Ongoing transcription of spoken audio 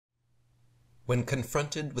When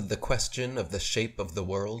confronted with the question of the shape of the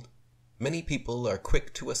world, many people are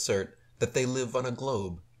quick to assert that they live on a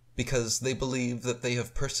globe because they believe that they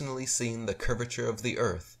have personally seen the curvature of the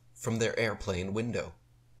earth from their airplane window.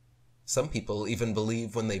 Some people even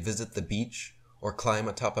believe when they visit the beach or climb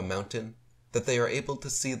atop a mountain that they are able to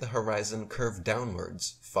see the horizon curve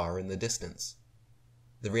downwards far in the distance.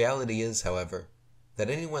 The reality is, however, that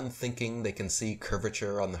anyone thinking they can see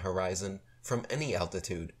curvature on the horizon from any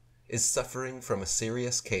altitude is suffering from a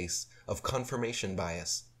serious case of confirmation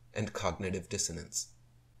bias and cognitive dissonance.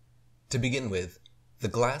 To begin with, the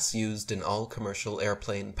glass used in all commercial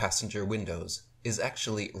airplane passenger windows is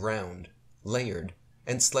actually round, layered,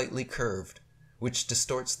 and slightly curved, which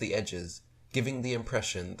distorts the edges, giving the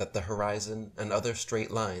impression that the horizon and other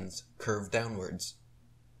straight lines curve downwards.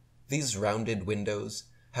 These rounded windows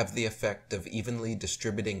have the effect of evenly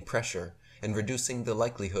distributing pressure and reducing the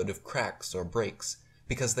likelihood of cracks or breaks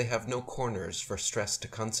because they have no corners for stress to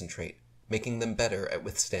concentrate, making them better at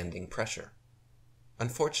withstanding pressure.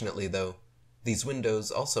 Unfortunately, though, these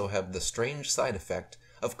windows also have the strange side effect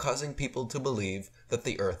of causing people to believe that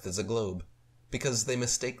the Earth is a globe, because they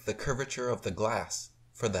mistake the curvature of the glass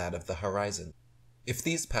for that of the horizon. If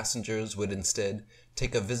these passengers would instead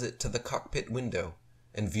take a visit to the cockpit window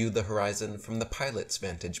and view the horizon from the pilot's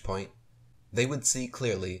vantage point, they would see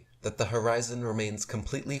clearly that the horizon remains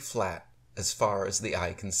completely flat as far as the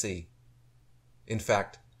eye can see. In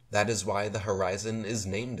fact, that is why the horizon is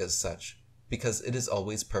named as such, because it is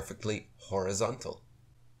always perfectly horizontal.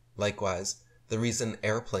 Likewise, the reason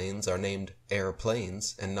airplanes are named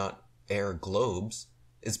airplanes and not air globes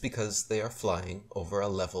is because they are flying over a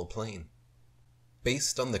level plane.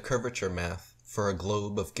 Based on the curvature math for a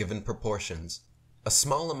globe of given proportions, a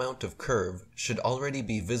small amount of curve should already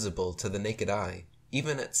be visible to the naked eye,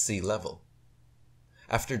 even at sea level.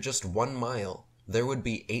 After just 1 mile, there would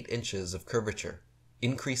be 8 inches of curvature,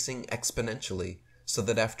 increasing exponentially so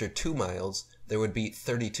that after 2 miles there would be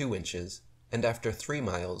 32 inches, and after 3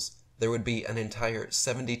 miles there would be an entire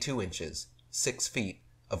 72 inches, 6 feet,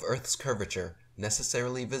 of Earth's curvature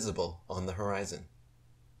necessarily visible on the horizon.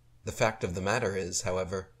 The fact of the matter is,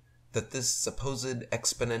 however, that this supposed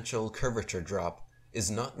exponential curvature drop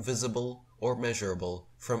is not visible or measurable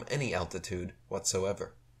from any altitude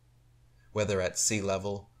whatsoever. Whether at sea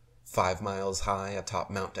level, 5 miles high atop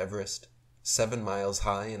Mount Everest, 7 miles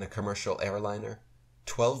high in a commercial airliner,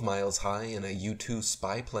 12 miles high in a U-2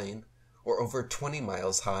 spy plane, or over 20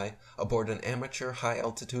 miles high aboard an amateur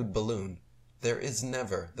high-altitude balloon, there is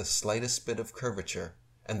never the slightest bit of curvature,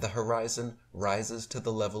 and the horizon rises to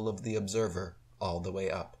the level of the observer all the way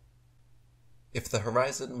up. If the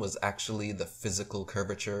horizon was actually the physical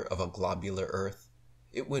curvature of a globular Earth,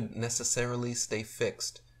 it would necessarily stay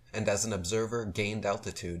fixed, and as an observer gained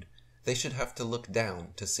altitude, they should have to look down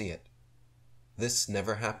to see it. This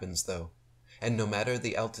never happens, though, and no matter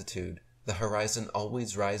the altitude, the horizon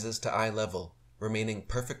always rises to eye level, remaining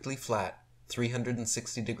perfectly flat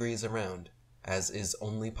 360 degrees around, as is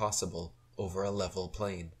only possible over a level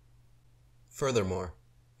plane. Furthermore,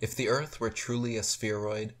 if the Earth were truly a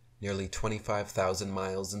spheroid, nearly 25,000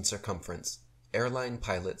 miles in circumference, airline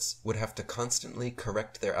pilots would have to constantly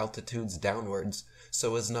correct their altitudes downwards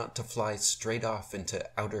so as not to fly straight off into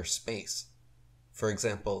outer space. For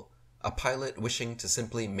example, a pilot wishing to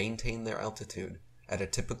simply maintain their altitude at a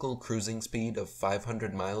typical cruising speed of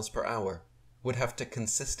 500 miles per hour would have to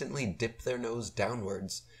consistently dip their nose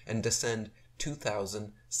downwards and descend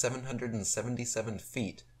 2,777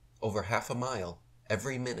 feet over half a mile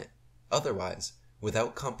every minute. Otherwise,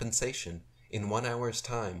 without compensation, in 1 hour's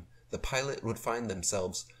time, the pilot would find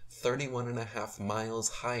themselves 31.5 miles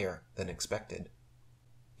higher than expected.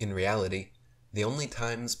 In reality, the only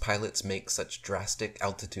times pilots make such drastic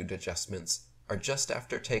altitude adjustments are just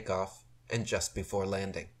after takeoff and just before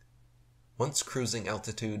landing. Once cruising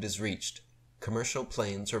altitude is reached, commercial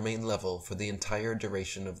planes remain level for the entire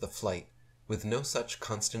duration of the flight, with no such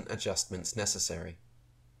constant adjustments necessary.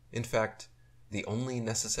 In fact, the only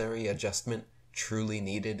necessary adjustment truly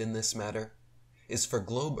needed in this matter is for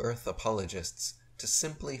globe Earth apologists to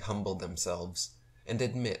simply humble themselves and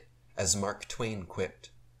admit, as Mark Twain quipped,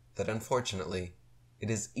 that unfortunately it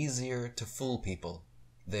is easier to fool people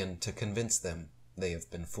than to convince them they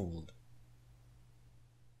have been fooled.